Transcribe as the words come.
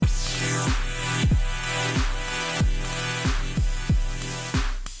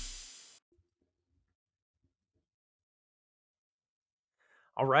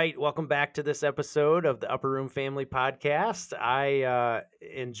All right, welcome back to this episode of the Upper Room Family Podcast. I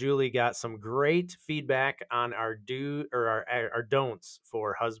and Julie got some great feedback on our our don'ts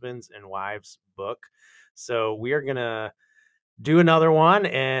for husbands and wives book. So we are gonna do another one,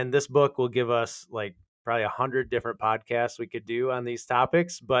 and this book will give us like probably 100 different podcasts we could do on these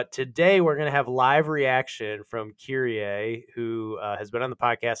topics. But today we're gonna have live reaction from Kyrie, who has been on the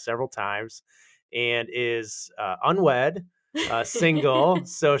podcast several times and is unwed, single.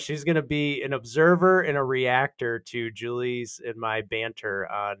 So she's going to be an observer and a reactor to Julie's and my banter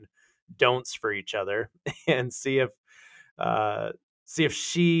on don'ts for each other and uh, see if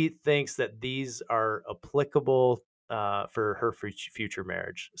she thinks that these are applicable for her future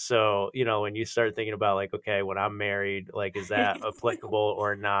marriage. So, when you start thinking about like, okay, when I'm married, like, is that applicable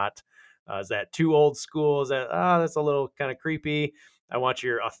or not? Is that too old school? Is that, that's a little kind of creepy? I want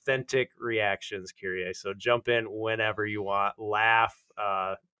your authentic reactions, Kyrie. So jump in whenever you want, laugh,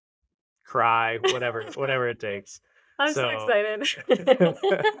 cry, whatever it takes. I'm so So, excited.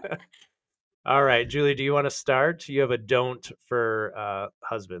 all right, Julie, do you want to start? You have a don't for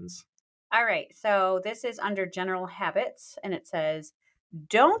husbands. All right, so this is under general habits, and it says,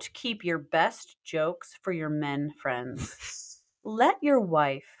 don't keep your best jokes for your men friends. Let your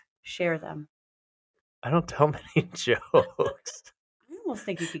wife share them. I don't tell many jokes. I almost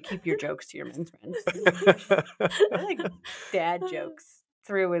think you could keep your jokes to your men friends. I like dad jokes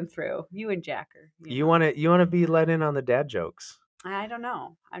through and through. You and Jacker. You want to be let in on the dad jokes. I don't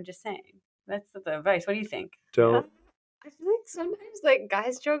know. I'm just saying. That's the advice. What do you think? Don't. I feel like sometimes like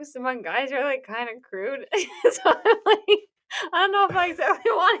guys jokes among guys are like kind of crude. So I'm like, I don't know if I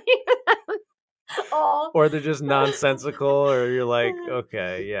exactly want to hear them all. Or they're just nonsensical, or you're like,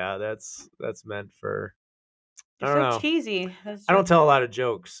 okay, yeah, that's meant for. I They're don't so know. cheesy. I don't tell a lot of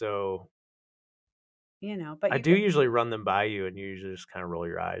jokes, so but I you do usually run them by you, and you usually just kind of roll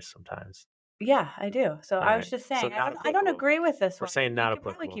your eyes sometimes. Yeah, I do. So All I was right. just So saying, not I don't applicable. agree with this We're one. saying not You could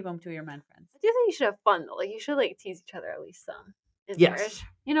probably applicable. keep them to your men friends. I do think you should have fun though. Like you should like tease each other at least some in Yes. marriage.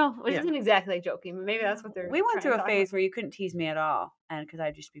 You know, which Yeah. isn't exactly like joking, but maybe that's what they're. We went trying through to a talk phase about. where you couldn't tease me at all, and because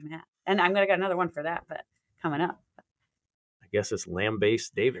I'd just be mad. And I'm gonna get another one for that, but coming up. I guess it's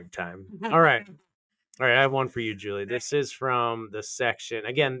lamb-based David time. All right. All right, I have one for you, Julie. This is from the section.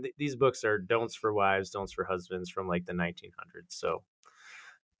 Again, these books are don'ts for wives, don'ts for husbands from like the 1900s. So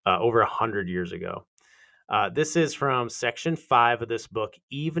over 100 years ago. This is from section 5 of this book,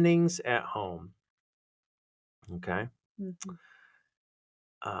 Evenings at Home. Okay. Mhm.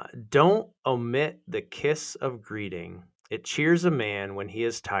 Don't omit the kiss of greeting. It cheers a man when he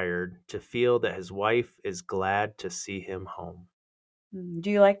is tired to feel that his wife is glad to see him home. Do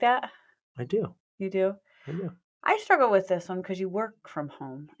you like that? I do. You do? I do. I struggle with this one because you work from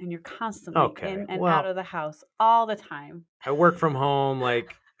home and you're constantly Okay. in and Well, out of the house all the time. I work from home.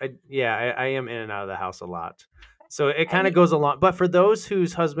 Like, I am in and out of the house a lot. So it kind of And goes along. But for those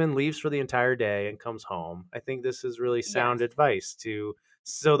whose husband leaves for the entire day and comes home, I think this is really sound Yes. advice to.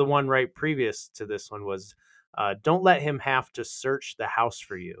 So the one right previous to this one was, don't let him have to search the house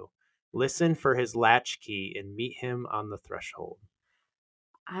for you. Listen for his latchkey and meet him on the threshold.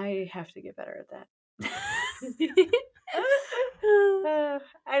 I have to get better at that.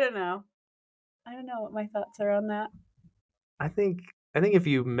 I don't know. I don't know what my thoughts are on that. I think if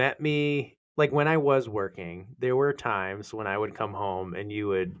you met me like when I was working, there were times when I would come home and you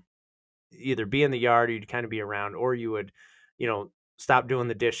would either be in the yard or you'd kind of be around, or you would, stop doing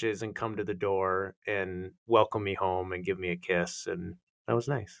the dishes and come to the door and welcome me home and give me a kiss. And that was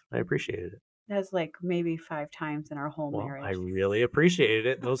nice. I appreciated it. That's like maybe 5 times in our whole Well, marriage. I really appreciated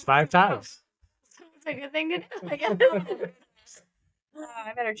it those 5 times. It's a good thing to do. I guess.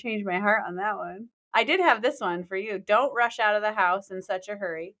 I better change my heart on that one. I did have this one for you. Don't rush out of the house in such a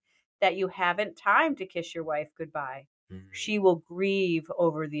hurry that you haven't time to kiss your wife goodbye. She will grieve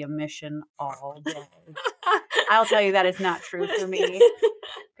over the omission all day. I'll tell you that is not true for me.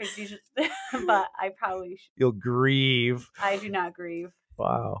 Because you just, but I probably should. You'll grieve. I do not grieve.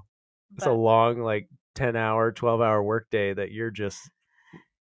 Wow. It's a But long, like 10-hour, 12-hour workday that you're just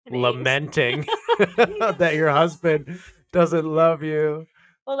lamenting that your husband doesn't love you.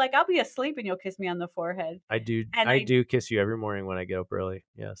 well, like I'll be asleep and you'll kiss me on the forehead, I do. And I I- do kiss you every morning when I get up early.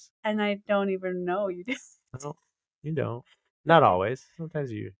 Yes. and I don't even know you do. No, you don't. Not always.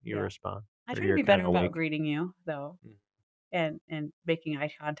 Sometimes you Yeah. respond. I or try to you're be better kinda about awake. greeting you though, Mm. and making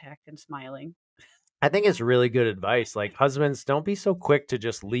eye contact and smiling. I think it's really good advice. Like, husbands, don't be so quick to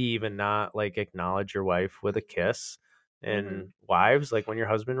just leave and not like acknowledge your wife with a kiss. And wives, like when your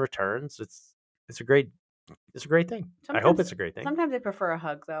husband returns, it's a great thing. I hope Sometimes- it's a great thing. Sometimes I prefer a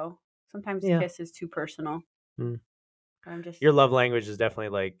hug though. Sometimes Yeah. kiss is too personal. I'm just Your love language is definitely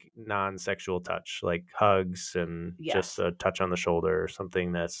like non-sexual touch, like hugs and just yes, a touch on the shoulder or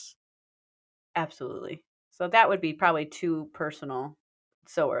something that's absolutely. So that would be probably too personal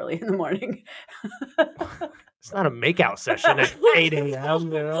so early in the morning. it's not a makeout session at 8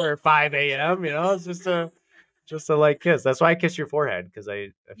 a.m., or 5 a.m., it's just a light kiss. That's why I kiss your forehead, because I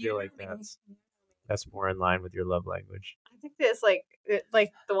feel like that's more in line with your love language. I think that's like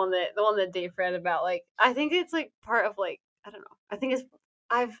the one that Dave read about. Like, I think it's like part of like, I don't know. I think it's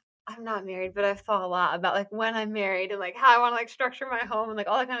I'm not married, but I've thought a lot about like when I'm married and like how I want to like structure my home and like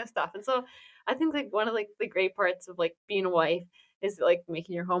all that kind of stuff. And so I think like one of like the great parts of like being a wife is like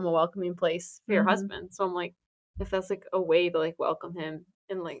making your home a welcoming place for your husband. So I'm like, if that's like a way to like welcome him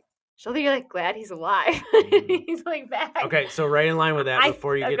and like show that you're like glad he's alive, he's like back. Okay, so right in line with that,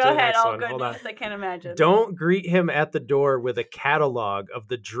 before you get go to the ahead. next All one, hold on. goodness, I can't imagine. Don't greet him at the door with a catalog of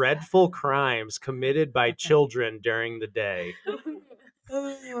the dreadful crimes committed by children during the day.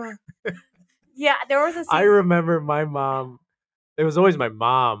 Yeah, there was a I season. remember my mom, it was always my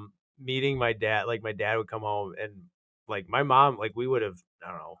mom meeting my dad. Like, my dad would come home and like my mom, like, we would have, I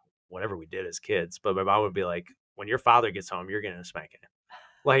don't know, whatever we did as kids, but my mom would be like, when your father gets home, you're gonna spank him.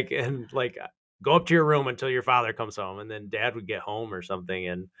 Like, and like, go up to your room until your father comes home. And then dad would get home or something,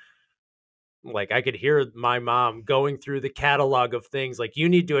 and like, I could hear my mom going through the catalog of things, like, you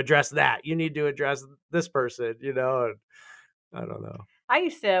need to address that, you need to address this person, and I don't know. I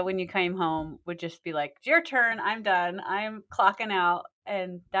used to, when you came home, would just be like, it's your turn. I'm done. I'm clocking out.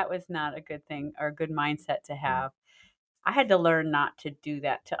 And that was not a good thing or a good mindset to have. I had to learn not to do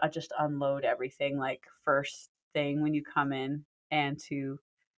that, to just unload everything like first thing when you come in, and to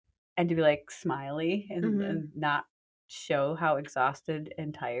be like smiley and not show how exhausted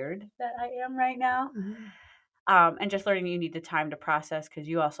and tired that I am right now. And just learning you need the time to process, because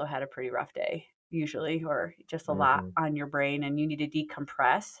you also had a pretty rough day usually, or just a lot on your brain, and you need to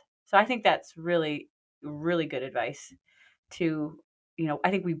decompress. So I think that's really, really good advice to,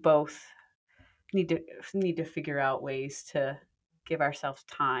 I think we both need to figure out ways to give ourselves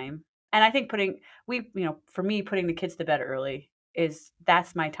time. And I think for me, putting the kids to bed early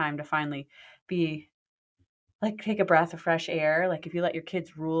that's my time to finally be like, take a breath of fresh air. Like, if you let your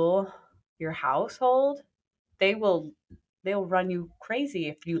kids rule your household, they'll run you crazy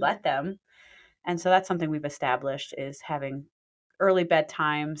if you let them. And so that's something we've established, is having early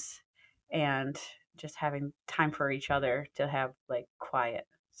bedtimes and just having time for each other to have like quiet.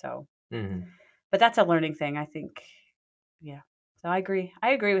 So, but that's a learning thing, I think. Yeah. So I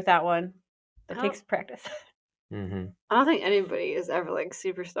agree with that one. It takes practice. I don't think anybody is ever like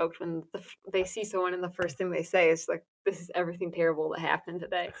super stoked when they see someone and the first thing they say is like, "This is everything terrible that happened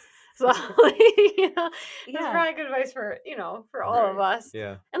today." So like, that's probably good advice for for all of us.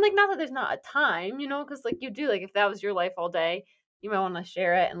 Yeah. And like, not that there's not a time, because like you do, like if that was your life all day, you might want to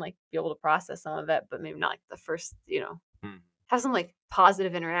share it and like be able to process some of it, but maybe not like the first, have some like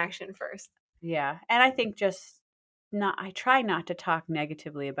positive interaction first. Yeah. And I think I try not to talk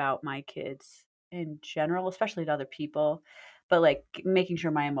negatively about my kids in general, especially to other people, but like making sure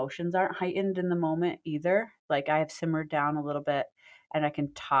my emotions aren't heightened in the moment either. Like, I have simmered down a little bit, and I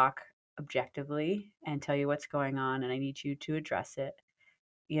can talk objectively and tell you what's going on, and I need you to address it,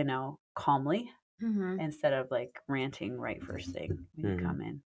 calmly, instead of like ranting right first thing when you come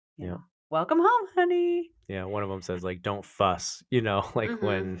in. Welcome home, honey. Yeah, one of them says like, don't fuss, like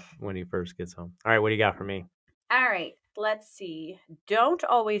when he first gets home. All right, what do you got for me? All right, let's see. Don't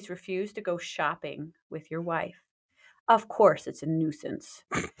always refuse to go shopping with your wife. Of course, it's a nuisance.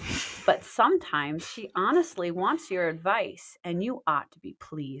 But sometimes she honestly wants your advice, and you ought to be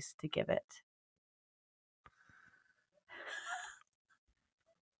pleased to give it.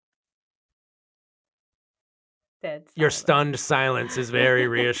 Your stunned silence is very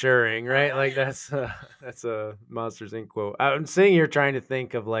reassuring, right? Like, that's a Monsters Inc. quote. I'm sitting here trying to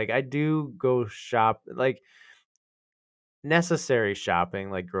think of, like, I do go shop, like, necessary shopping,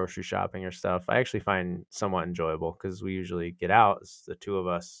 like grocery shopping or stuff. I actually find somewhat enjoyable, because we usually get out. It's the two of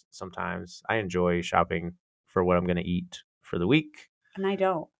us. Sometimes I enjoy shopping for what I'm going to eat for the week. And I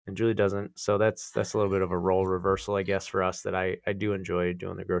don't. And Julie doesn't. So that's a little bit of a role reversal, I guess, for us, that I do enjoy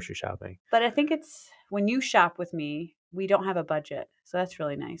doing the grocery shopping. But I think it's when you shop with me, we don't have a budget. So that's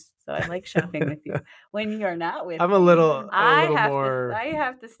really nice. So I like shopping with you. When you're not with I'm me, a little I more.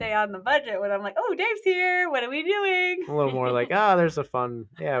 have to stay on the budget when I'm like, oh, Dave's here. What are we doing? A little more like, there's a fun.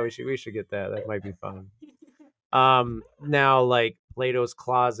 Yeah, we should get that. That might be fun. Now, like Plato's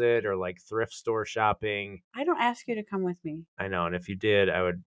Closet or like thrift store shopping. I don't ask you to come with me. I know, and if you did, I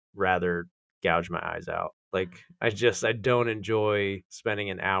would rather gouge my eyes out. Like, I don't enjoy spending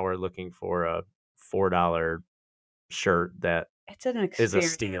an hour looking for a $4 shirt that It's an is a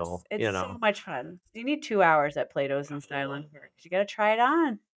experience. steal. It's You so know, much fun. You need 2 hours at Plato's and Styling. You got to try it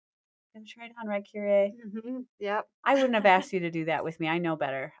on. You got to try it on, right, Kyrie? Yep. I wouldn't have asked you to do that with me. I know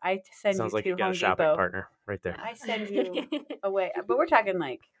better. I send you sounds like you to got a Home shopping Depot. partner right there. I send you away, but we're talking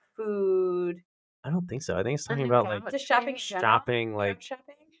like food. I don't think so. I think it's I talking think about how like much Just shopping in change? general. shopping, like Couch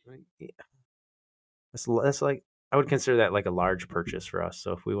shopping. that's like I would consider that like a large purchase for us.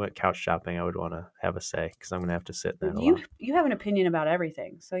 So if we went couch shopping, I would want to have a say because I'm gonna have to sit in that a lot. You have an opinion about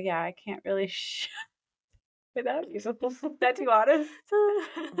everything, so yeah, I can't really without you. Is that too honest?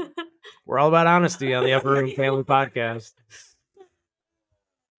 We're all about honesty on the Upper Room Family Podcast.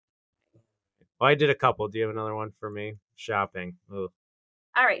 Well, I did a couple. Do you have another one for me? Shopping. Ugh.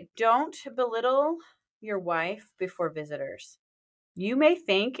 All right, don't belittle your wife before visitors. You may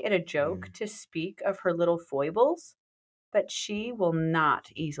think it a joke to speak of her little foibles, but she will not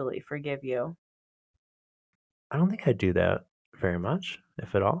easily forgive you. I don't think I do that very much,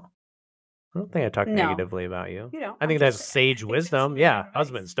 if at all. I don't think I talk No, negatively about you. you don't. I think that's sage wisdom. Yeah,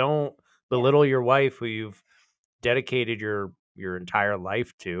 husbands, don't belittle your wife who you've dedicated your entire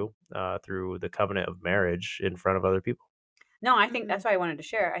life to through the covenant of marriage in front of other people. No, I think that's why I wanted to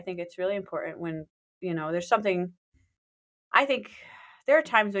share. I think it's really important when, there's something. I think there are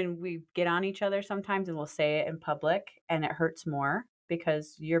times when we get on each other sometimes and we'll say it in public and it hurts more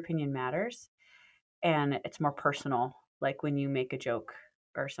because your opinion matters and it's more personal. Like when you make a joke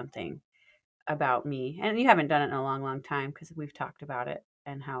or something about me, and you haven't done it in a long, long time because we've talked about it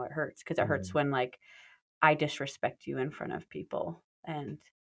and how it hurts. Because it hurts when like I disrespect you in front of people, and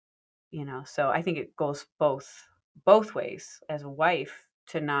so I think it goes both ways as a wife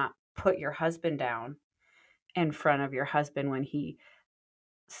to not put your husband down in front of your husband when he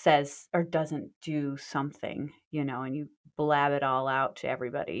says or doesn't do something, and you blab it all out to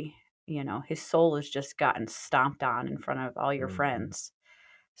everybody. His soul has just gotten stomped on in front of all your friends.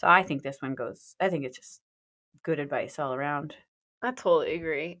 So I think I think it's just good advice all around. I totally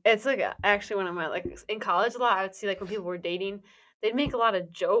agree. It's like actually when I'm at like in college a lot, I would see like when people were dating, they'd make a lot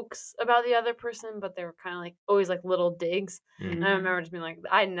of jokes about the other person, but they were kind of like always like little digs. And I remember just being like,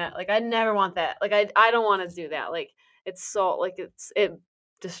 I never want that. Like I don't want to do that. Like it's so like it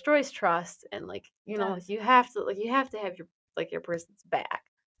destroys trust and like like you have to have your person's back.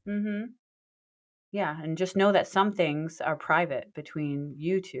 Mm-hmm. Yeah, and just know that some things are private between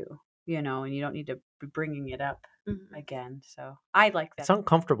you two, and you don't need to be bringing it up again. So I like that. It's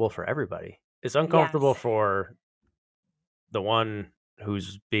uncomfortable for everybody. It's uncomfortable for the one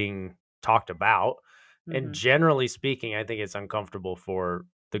who's being talked about. And generally speaking, I think it's uncomfortable for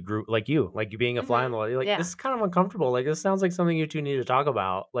the group, like you being a fly on the wall. You're like, this is kind of uncomfortable. Like, this sounds like something you two need to talk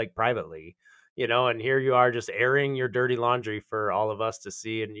about, like privately, and here you are just airing your dirty laundry for all of us to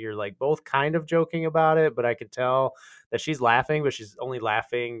see. And you're like both kind of joking about it, but I could tell that she's laughing, but she's only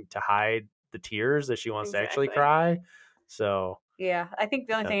laughing to hide the tears that she wants to actually cry. So yeah, I think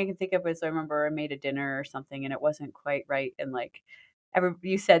the only thing I can think of is I remember I made a dinner or something and it wasn't quite right. And like,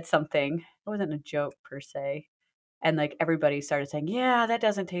 you said something, it wasn't a joke per se. And like everybody started saying, yeah, that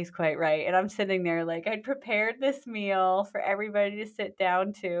doesn't taste quite right. And I'm sitting there like, I'd prepared this meal for everybody to sit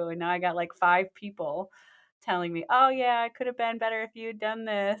down to. And now I got like 5 people telling me, oh, yeah, it could have been better if you had done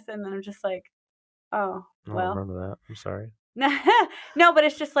this. And then I'm just like, oh, I well. don't remember that. I'm sorry. No, but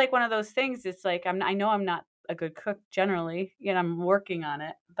it's just like one of those things. It's like I know I'm not a good cook generally, I'm working on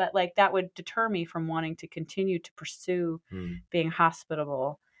it, but like that would deter me from wanting to continue to pursue being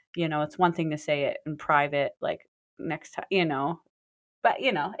hospitable. It's one thing to say it in private, like next time, but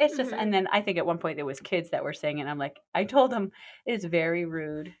it's just. And then I think at one point there was kids that were saying it. And I'm like, I told them it is very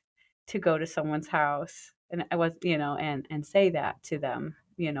rude to go to someone's house, and I was, and say that to them.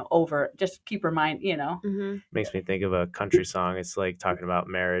 Over, just keep remind, Makes me think of a country song. It's like talking about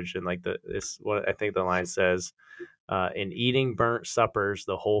marriage and like what I think the line says, in eating burnt suppers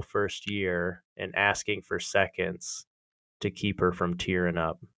the whole first year and asking for seconds to keep her from tearing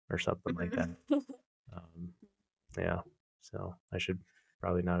up or something like that. Yeah. So I should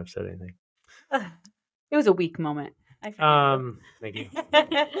probably not have said anything. It was a weak moment. Thank you.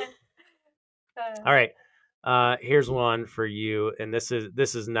 All right. Here's one for you, and this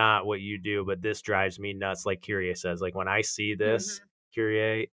is not what you do, but this drives me nuts. Like Kyrie says, like when I see this,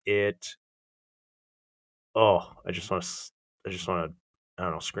 Kyrie, I just want to, I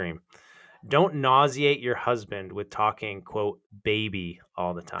don't know, scream. Don't nauseate your husband with talking, quote, baby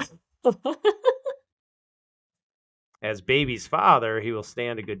all the time. As baby's father, he will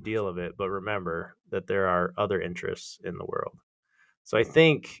stand a good deal of it, but remember that there are other interests in the world. So I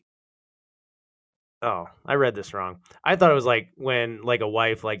think, I read this wrong. I thought it was like when like a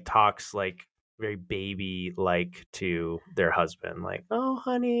wife like talks like very baby like to their husband, like, oh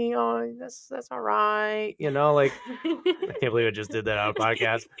honey, oh that's all right, like I can't believe I just did that on a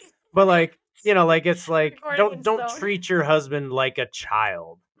podcast. But like, like it's like Recording in don't stone. treat your husband like a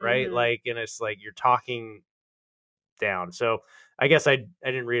child, right? Mhm. Like, and it's like you're talking down. So I guess I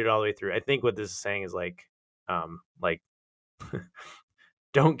didn't read it all the way through. I think what this is saying is like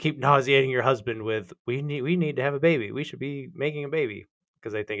don't keep nauseating your husband with we need to have a baby. We should be making a baby.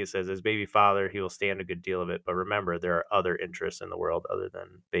 Because I think it says as baby father, he will stand a good deal of it. But remember, there are other interests in the world other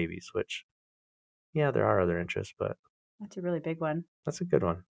than babies, which yeah, there are other interests, but That's a really big one. that's a good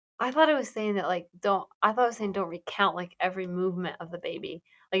one. I thought it was saying that like don't. I thought it was saying don't recount like every movement of the baby.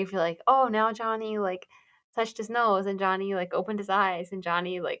 Like if you're like, oh, now Johnny like touched his nose and Johnny like opened his eyes and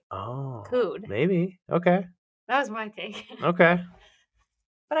Johnny like Oh, cooed. maybe. Okay. That was my take. Okay.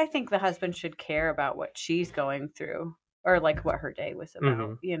 But I think the husband should care about what she's going through or like what her day was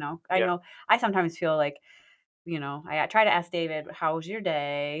about. I Yep. know I sometimes feel like, I try to ask David, how was your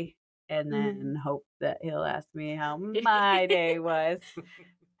day? And then hope that he'll ask me how my day was.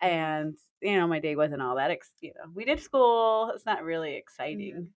 And, my day wasn't all that, we did school. It's not really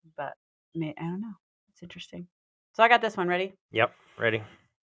exciting, but I don't know. It's interesting. So I got this one ready. Yep. Ready.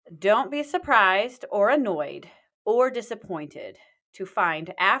 Don't be surprised or annoyed or disappointed to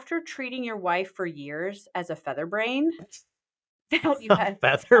find after treating your wife for years as a feather brain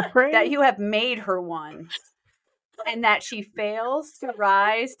Feather brain? that you have made her one and that she fails to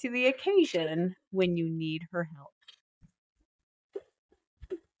rise to the occasion when you need her help.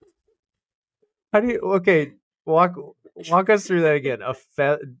 How do you? Okay, walk us through that again.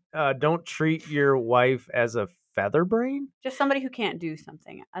 Don't treat your wife as a feather brain. Just somebody who can't do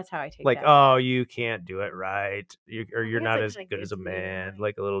something. That's how I take Like, that. oh, you can't do it right, or you're it's not like as kinda good as a ditzy in a man, way.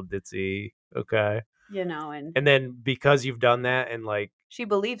 like a little ditzy. Okay, And and then because you've done that, and like she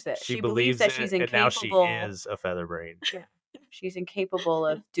believes it. she She believes believes that it, she's and now she incapable. is a feather brain. Yeah. She's incapable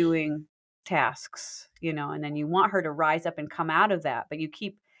of doing tasks, and then you want her to rise up and come out of that, but you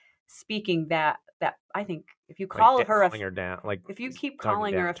keep speaking that I think if you Like call her calling her down, like if you keep talking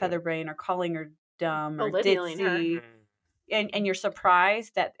calling her down a to her. feather brain or calling her dumb or Belittling her. ditzy, and you're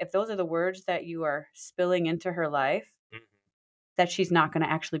surprised that if those are the words that you are spilling into her life, that she's not going to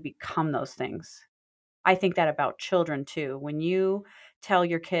actually become those things. I think that about children too. When you tell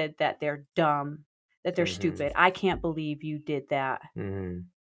your kid that they're dumb, that they're stupid, I can't believe you did that. Mm-hmm.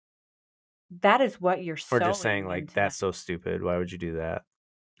 That is what you're Or sowing just saying like into that's them. so stupid. Why would you do that?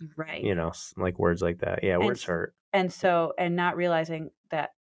 Right. Like words like that. Yeah, And words hurt. and not realizing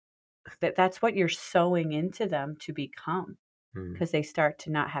that's what you're sowing into them to become, because they start to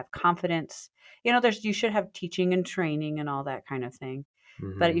not have confidence. You should have teaching and training and all that kind of thing.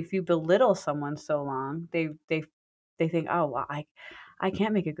 But if you belittle someone so long, they think, oh well, I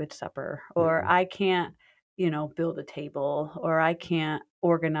can't make a good supper, or I can't, build a table, or I can't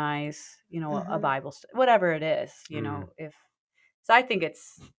organize, a Bible whatever it is, if so I think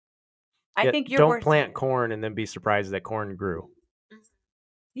your Don't words. plant corn and then be surprised that corn grew.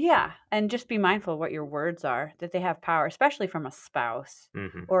 Yeah, and just be mindful of what your words are, that they have power, especially from a spouse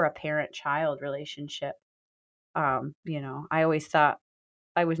or a parent-child relationship. I always thought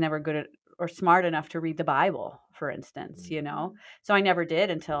I was never good at or smart enough to read the Bible, for instance, So I never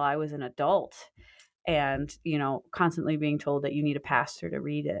did until I was an adult and, constantly being told that you need a pastor to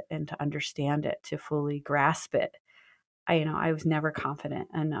read it and to understand it, to fully grasp it. I was never confident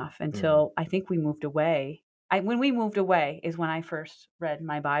enough until I think we moved away. When we moved away is when I first read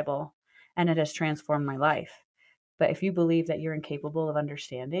my Bible, and it has transformed my life. But if you believe that you're incapable of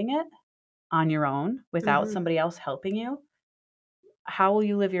understanding it on your own without somebody else helping you, how will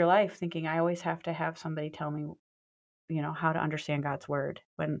you live your life thinking I always have to have somebody tell me, how to understand God's word,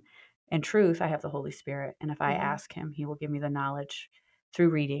 when in truth I have the Holy Spirit, and if I ask him, he will give me the knowledge through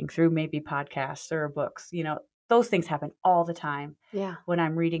reading, through maybe podcasts or books. Those things happen all the time. Yeah. When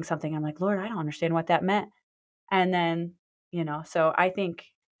I'm reading something, I'm like, Lord, I don't understand what that meant. And then, so I think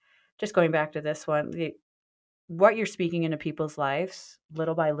just going back to this one, what you're speaking into people's lives,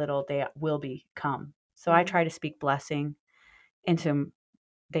 little by little, they will become. So I try to speak blessing into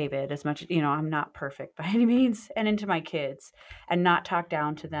David as much, I'm not perfect by any means, and into my kids, and not talk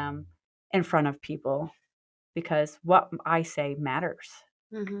down to them in front of people, because what I say matters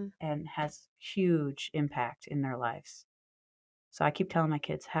and has huge impact in their lives. So I keep telling my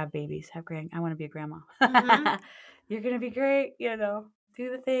kids, have babies, I want to be a grandma. You're going to be great, do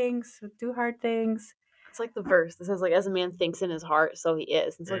the things, do hard things. It's like the verse that says, like, as a man thinks in his heart, so he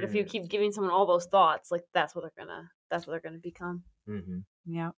is. And so, like, if you keep giving someone all those thoughts, like, that's what they're gonna become.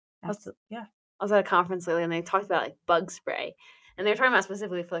 Yeah. I was at a conference lately and they talked about like bug spray. And they're talking about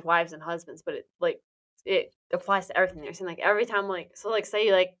specifically for like wives and husbands, but it applies to everything. They're saying like every time like so like say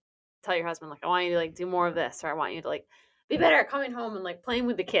you like tell your husband like I want you to like do more of this, or I want you to like be better at coming home and like playing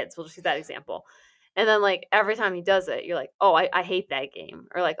with the kids. We'll just use that example. And then like every time he does it, you're like, oh, I hate that game,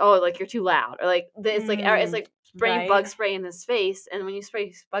 or like, oh, like you're too loud, or like it's like spraying bug spray in his face. And when you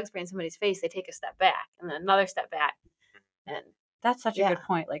spray bug spray in somebody's face, they take a step back and then another step back. And that's such a good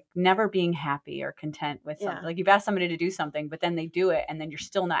point. Like never being happy or content with something. Like you've asked somebody to do something, but then they do it, and then you're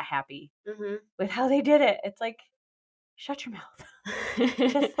still not happy with how they did it. It's like, shut your mouth.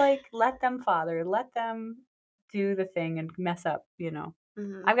 Just like let them father, let them do the thing and mess up.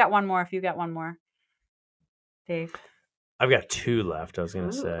 I've got one more. If you got one more, Dave. I've got 2 left. I was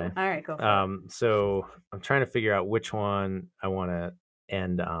gonna say. All right, go for it. So I'm trying to figure out which one I want to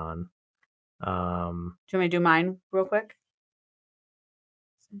end on. Do you want me to do mine real quick?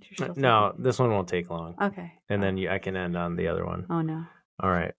 No, this one won't take long. Okay. And then I can end on the other one. Oh no. All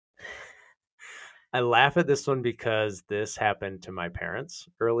right. I laugh at this one because this happened to my parents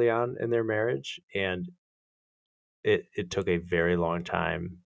early on in their marriage, and it took a very long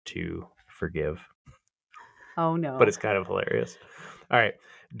time to forgive. Oh no. But it's kind of hilarious. All right.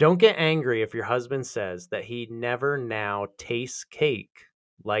 Don't get angry if your husband says that he never now tastes cake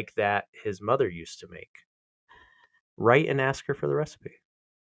like that his mother used to make. Write and ask her for the recipe.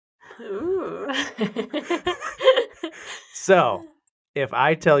 Ooh. So, if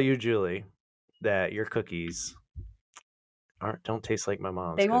I tell you, Julie, that your cookies don't taste like my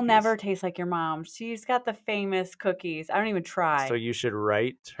mom's, they will never taste like your mom's. She's got the famous cookies. I don't even try. So you should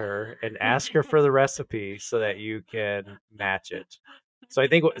write her and ask her for the recipe so that you can match it. So I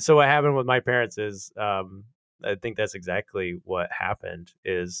think what happened with my parents is I think that's exactly what happened.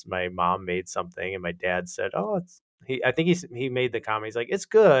 Is my mom made something and my dad said, "Oh, I think he made the comment. He's like, it's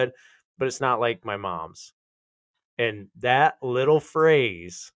good, but it's not like my mom's." And that little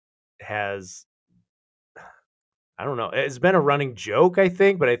phrase has, I don't know, it's been a running joke, I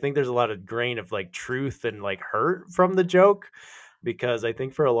think, but I think there's a lot of grain of like truth and like hurt from the joke, because I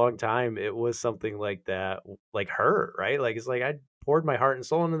think for a long time it was something like that, like hurt, right? Like it's like I poured my heart and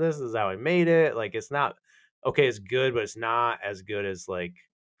soul into this. This is how I made it. Like it's not okay, it's good, but it's not as good as like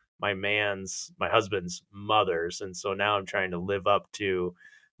my husband's mother's. And so now I'm trying to live up to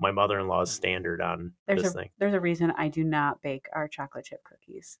my mother's standard on this thing. There's a reason I do not bake our chocolate chip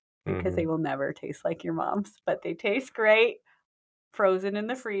cookies, because they will never taste like your mom's, but they taste great frozen in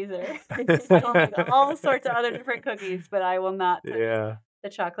the freezer. I will make all sorts of other different cookies, but I will not touch the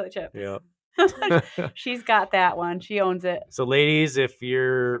chocolate chip. Yeah. She's got that one. She owns it. So ladies, if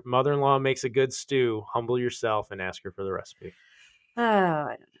your mother-in-law makes a good stew, humble yourself and ask her for the recipe. Oh,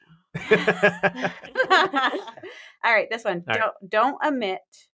 I don't know. All right, this one. Don't omit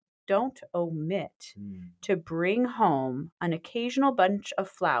to bring home an occasional bunch of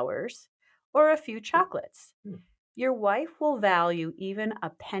flowers or a few chocolates. Your wife will value even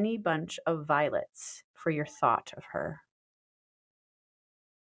a penny bunch of violets for your thought of her.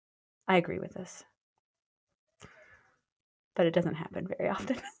 I agree with this, but it doesn't happen very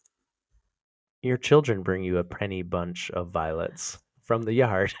often. Your children bring you a penny bunch of violets from the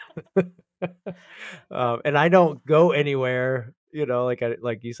yard. And I don't go anywhere,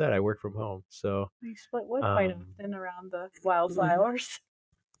 like you said, I work from home. So we split wood quite often around the wildflowers.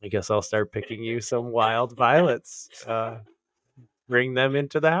 I guess I'll start picking you some wild violets. Bring them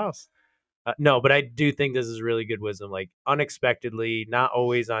into the house. No, but I do think this is really good wisdom. Like unexpectedly, not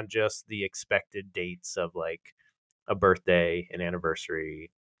always on just the expected dates of like a birthday, an anniversary,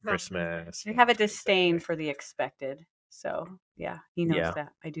 Christmas. You have a disdain for the expected. So yeah, he knows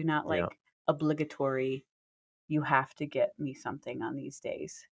that. I do not like obligatory, you have to get me something on these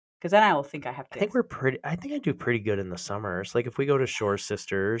days. Because then I will think I have to. I think I do pretty good in the summers. Like if we go to Shore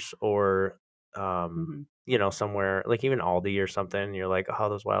Sisters or somewhere like even Aldi or something, you're like, oh,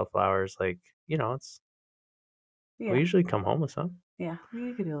 those wildflowers, like, it's we usually come home with some. Yeah,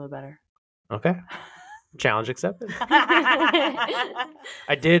 we could do a little better. Okay. Challenge accepted. I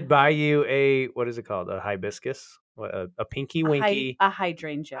did buy you what is it called? A hibiscus? A pinky winky? A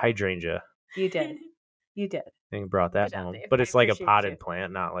hydrangea. Hydrangea. You did. And brought that home. But it's like a potted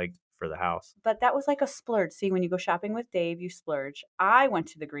plant, not like for the house. But that was like a splurge. See, when you go shopping with Dave, you splurge. I went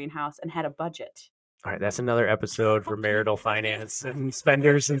to the greenhouse and had a budget. All right, that's another episode for marital finance and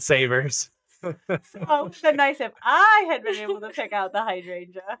spenders and savers. So it would have been nice if I had been able to pick out the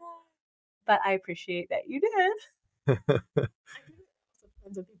hydrangea. But I appreciate that you did. Depends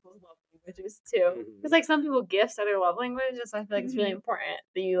on people's love languages too. Because like some people gifts are their love languages, so I feel like it's really important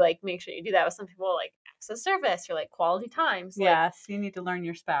that you like make sure you do that. With some people, like acts of service or like quality times. So, yes, you need to learn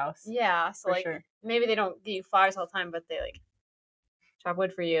your spouse. Yeah, so like maybe they don't give you flowers all the time, but they like chop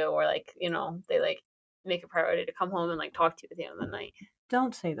wood for you, or like, you know, they like make a priority to come home and like talk to you at the end of the night.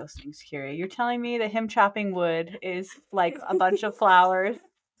 Don't say those things, Kyrie. You're telling me that him chopping wood is like a bunch of flowers.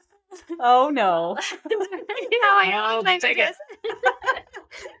 Oh no. You know, I know, take it.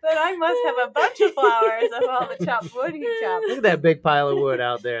 But I must have a bunch of flowers of all the chopped wood he chopped. Look at that big pile of wood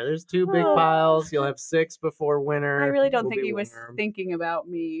out there. There's 2 big Oh. piles. You'll have 6 before winter. I really don't We'll think be he was warm. thinking about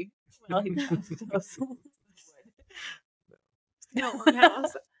me while he chopped those wood. No one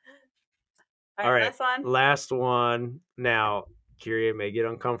else. All right, last one. last one. Now, Kyrie may get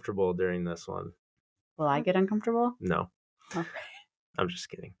uncomfortable during this one. Will I get uncomfortable? No, Okay. I'm just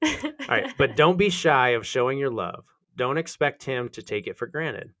kidding. All right, but don't be shy of showing your love. Don't expect him to take it for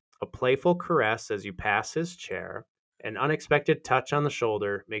granted. A playful caress as you pass his chair, an unexpected touch on the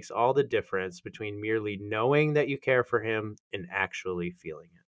shoulder makes all the difference between merely knowing that you care for him and actually feeling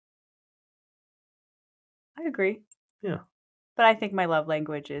it. I agree. Yeah. But I think my love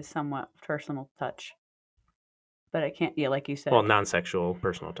language is somewhat personal touch. But I can't, like you said. Well, non-sexual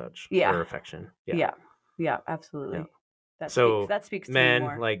personal touch or affection. Yeah, absolutely. Yeah. That speaks to men me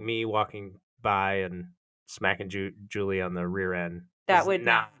more. like me walking by and smacking Julie on the rear end. That would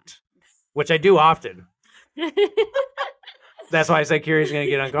not, which I do often. That's why I said Kyrie's going to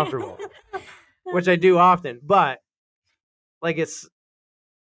get uncomfortable, which I do often. But like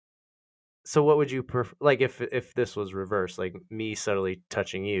so what would you prefer? Like if this was reversed, like me subtly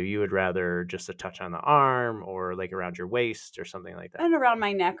touching you, you would rather just a touch on the arm or like around your waist or something like that? And around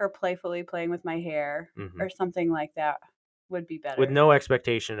my neck or playfully playing with my hair Mm-hmm. or something like that would be better. With no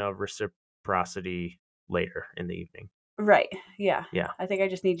expectation of reciprocity later in the evening. Right. Yeah. Yeah. I think I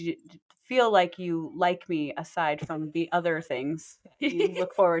just need you to feel like you like me aside from the other things you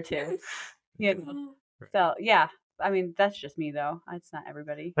look forward to. You know. So, yeah. I mean, that's just me though. It's not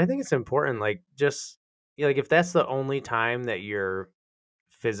everybody. I think it's important, like just like if that's the only time that you're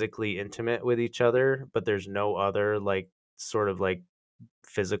physically intimate with each other, but there's no other like sort of like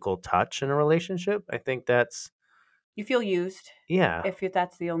physical touch in a relationship, I think that's you feel used. Yeah. If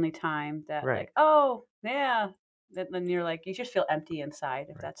that's the only time that right. like, oh yeah, then you're like you just feel empty inside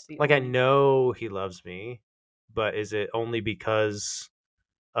if that's the like only... I know he loves me, but is it only because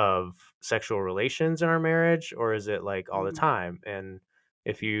of sexual relations in our marriage, or is it like all the time? And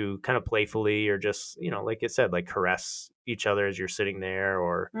if you kind of playfully or just, you know, like it said, like caress each other as you're sitting there,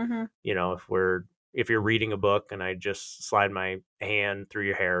 or you know, if you're reading a book and I just slide my hand through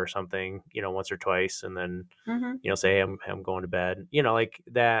your hair or something, you know, once or twice, and then you know, say, hey, I'm going to bed, you know, like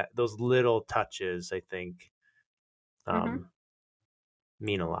that, those little touches I think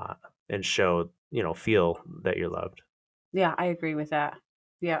mean a lot and show, you know, feel that you're loved. Yeah, I agree with that.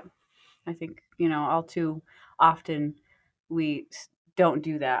 Yeah. I think, you know, all too often we don't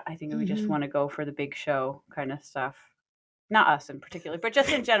do that. I think we just want to go for the big show kind of stuff. Not us in particular, but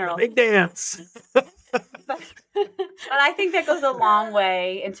just in general. Big dance. But I think that goes a long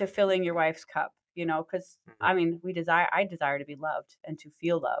way into filling your wife's cup, you know, because I mean, I desire to be loved and to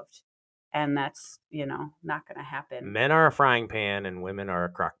feel loved. And that's, you know, not going to happen. Men are a frying pan and women are a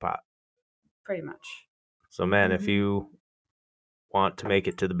crock pot. Pretty much. So, men, if you want to make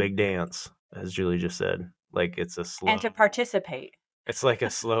it to the big dance, as Julie just said, like it's a slow... And to participate. It's like a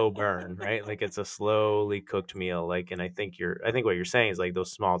slow burn, right? Like it's a slowly cooked meal. Like, and I think what you're saying is like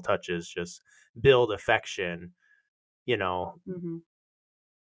those small touches just build affection, you know,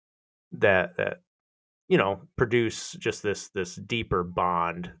 that you know, produce just this deeper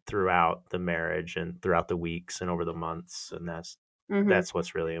bond throughout the marriage and throughout the weeks and over the months, and that's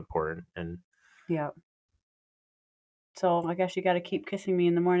what's really important. And yeah. So I guess you got to keep kissing me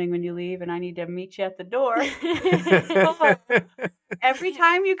in the morning when you leave, and I need to meet you at the door. Every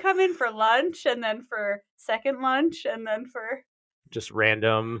time you come in for lunch, and then for second lunch, and then for just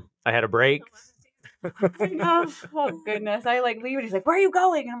random. I had a break. Oh goodness! I like leave, and he's like, "Where are you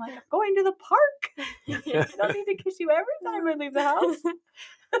going?" And I'm like, "I'm going to the park." I don't need to kiss you every time I leave the house.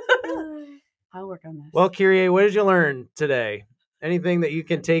 I'll work on this. Well, Kyrie, what did you learn today? Anything that you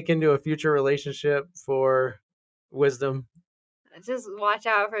can take into a future relationship for wisdom? Just watch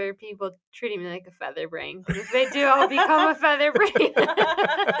out for people treating me like a feather brain. If they do, I'll become a feather brain.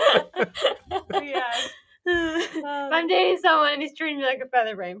 Yes. If I'm dating someone and he's treating me like a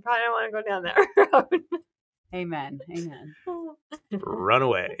feather brain, probably don't want to go down that road. Amen. Amen. Run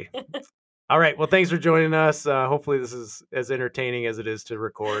away. All right. Well, thanks for joining us. Hopefully this is as entertaining as it is to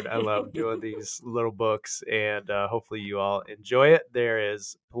record. I love doing these little books, and hopefully you all enjoy it. There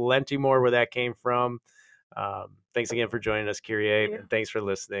is plenty more where that came from. Thanks again for joining us, Kyrie, and thanks for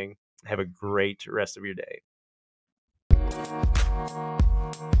listening. Have a great rest of your day.